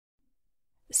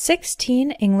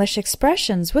16 English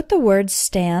expressions with the words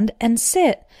stand and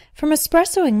sit from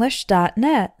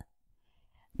espressoenglish.net.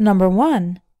 Number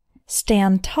 1.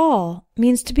 Stand tall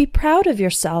means to be proud of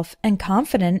yourself and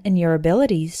confident in your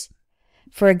abilities.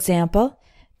 For example,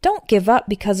 don't give up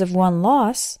because of one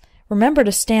loss. Remember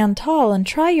to stand tall and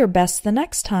try your best the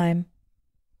next time.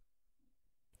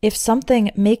 If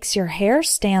something makes your hair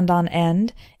stand on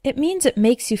end, it means it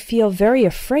makes you feel very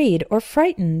afraid or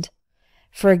frightened.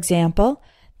 For example,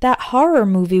 that horror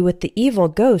movie with the evil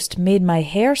ghost made my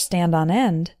hair stand on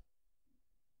end.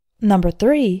 Number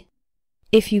 3.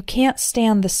 If you can't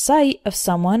stand the sight of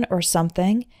someone or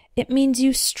something, it means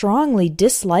you strongly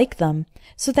dislike them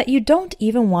so that you don't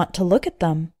even want to look at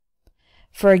them.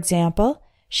 For example,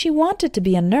 she wanted to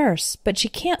be a nurse, but she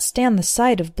can't stand the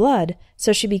sight of blood,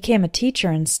 so she became a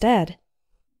teacher instead.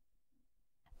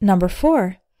 Number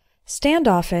 4.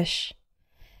 Standoffish.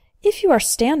 If you are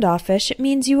standoffish, it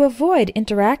means you avoid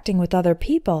interacting with other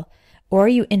people, or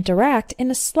you interact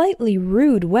in a slightly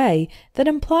rude way that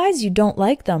implies you don't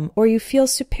like them or you feel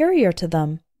superior to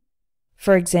them.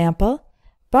 For example,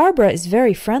 Barbara is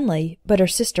very friendly, but her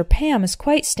sister Pam is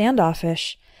quite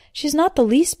standoffish. She's not the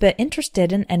least bit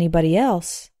interested in anybody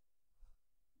else.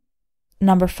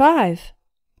 Number 5.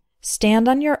 Stand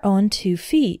on your own 2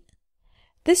 feet.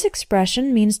 This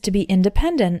expression means to be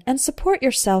independent and support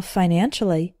yourself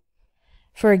financially.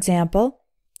 For example,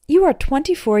 you are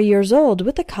 24 years old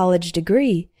with a college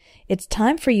degree. It's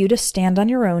time for you to stand on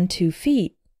your own 2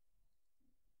 feet.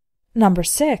 Number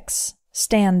 6.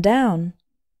 Stand down.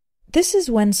 This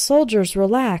is when soldiers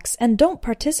relax and don't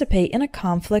participate in a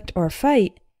conflict or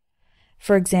fight.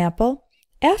 For example,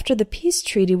 after the peace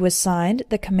treaty was signed,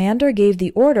 the commander gave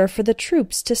the order for the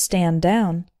troops to stand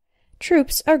down.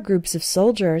 Troops are groups of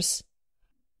soldiers.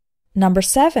 Number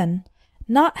 7.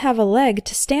 Not have a leg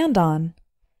to stand on.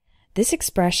 This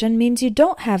expression means you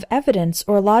don't have evidence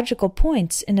or logical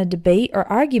points in a debate or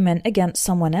argument against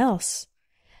someone else.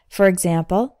 For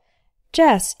example,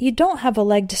 Jess, you don't have a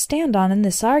leg to stand on in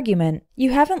this argument.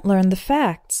 You haven't learned the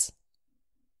facts.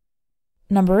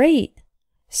 Number 8.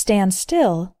 Stand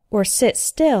still or sit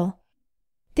still.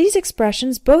 These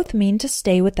expressions both mean to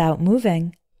stay without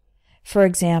moving. For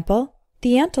example,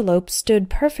 the antelope stood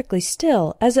perfectly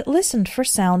still as it listened for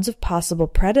sounds of possible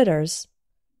predators.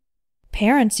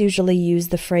 Parents usually use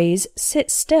the phrase sit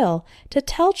still to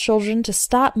tell children to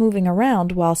stop moving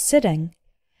around while sitting.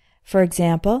 For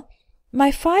example, my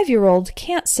 5-year-old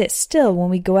can't sit still when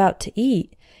we go out to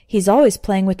eat. He's always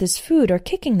playing with his food or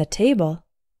kicking the table.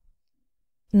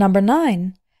 Number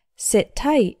 9. Sit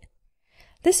tight.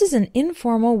 This is an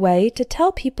informal way to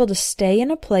tell people to stay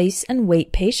in a place and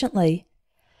wait patiently.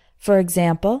 For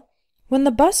example, when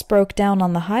the bus broke down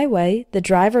on the highway, the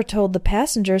driver told the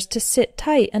passengers to sit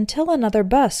tight until another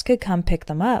bus could come pick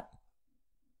them up.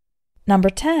 Number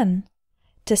 10.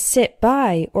 To sit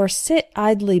by or sit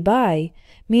idly by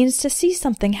means to see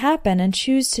something happen and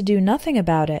choose to do nothing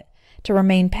about it, to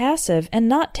remain passive and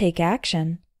not take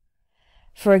action.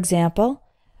 For example,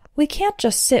 we can't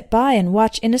just sit by and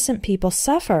watch innocent people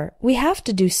suffer. We have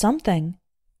to do something.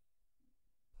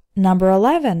 Number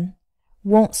 11.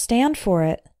 Won't stand for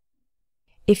it.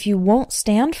 If you won't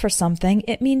stand for something,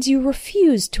 it means you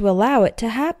refuse to allow it to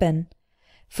happen.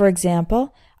 For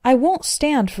example, I won't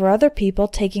stand for other people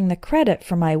taking the credit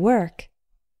for my work.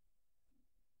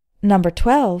 Number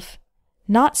 12.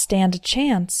 Not stand a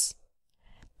chance.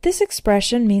 This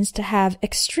expression means to have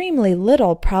extremely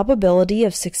little probability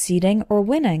of succeeding or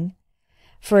winning.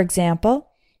 For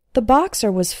example, the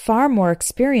boxer was far more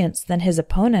experienced than his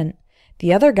opponent.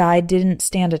 The other guy didn't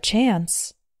stand a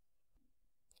chance.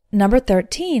 Number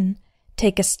 13.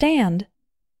 Take a stand.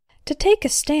 To take a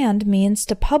stand means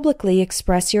to publicly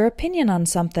express your opinion on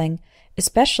something,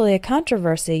 especially a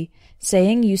controversy,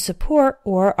 saying you support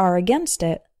or are against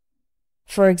it.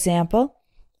 For example,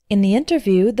 in the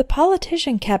interview, the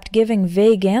politician kept giving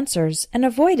vague answers and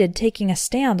avoided taking a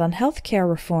stand on health care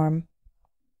reform.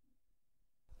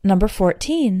 Number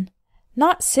 14.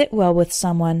 Not sit well with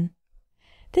someone.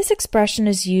 This expression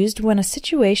is used when a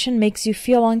situation makes you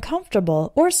feel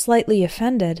uncomfortable or slightly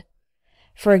offended.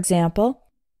 For example,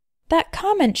 that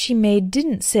comment she made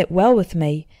didn't sit well with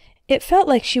me. It felt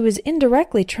like she was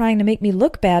indirectly trying to make me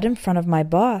look bad in front of my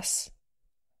boss.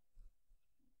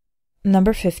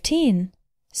 Number 15.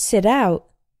 Sit out.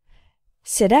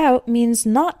 Sit out means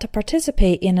not to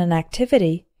participate in an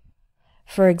activity.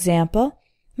 For example,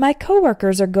 my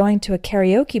coworkers are going to a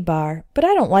karaoke bar, but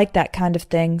I don't like that kind of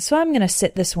thing, so I'm going to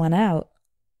sit this one out.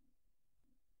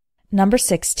 Number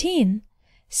 16.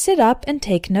 Sit up and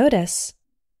take notice.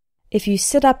 If you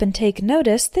sit up and take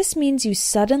notice, this means you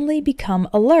suddenly become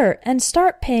alert and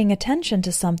start paying attention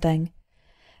to something.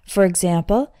 For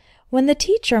example, when the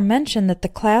teacher mentioned that the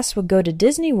class would go to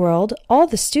Disney World, all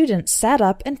the students sat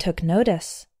up and took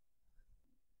notice.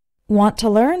 Want to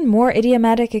learn more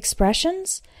idiomatic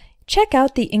expressions? Check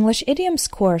out the English Idioms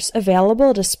course available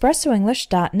at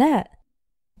espressoenglish.net.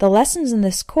 The lessons in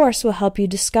this course will help you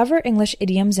discover English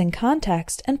idioms in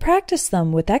context and practice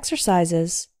them with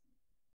exercises.